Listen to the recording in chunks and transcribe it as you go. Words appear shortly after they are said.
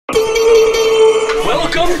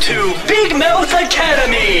Welcome to Big Mouth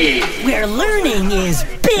Academy, where learning is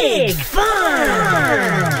big fun.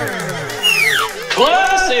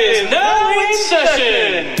 Class is now in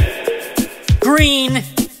session. Green,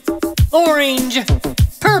 orange,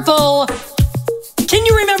 purple. Can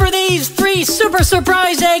you remember these 3 super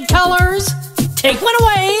surprise egg colors? Take one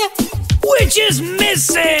away. Which is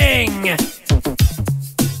missing?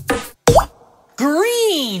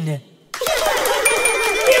 Green. You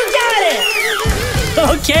got it!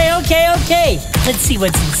 Okay. Let's see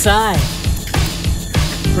what's inside.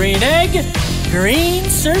 Green egg, green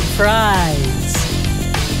surprise.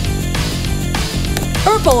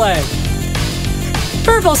 Purple egg,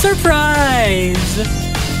 purple surprise.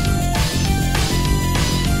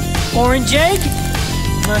 Orange egg,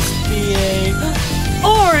 must be a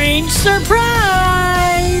orange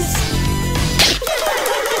surprise.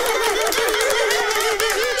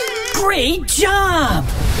 Great job!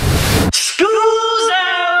 School's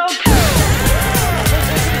out!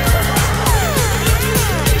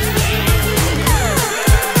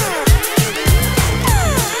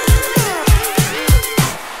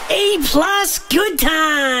 A+, good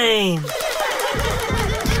time!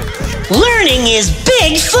 Learning is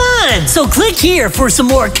big fun! So click here for some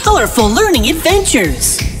more colorful learning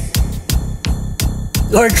adventures.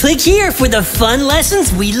 Or click here for the fun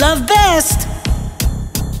lessons we love best.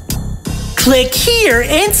 Click here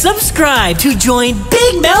and subscribe to join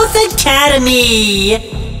Big Mouth Academy!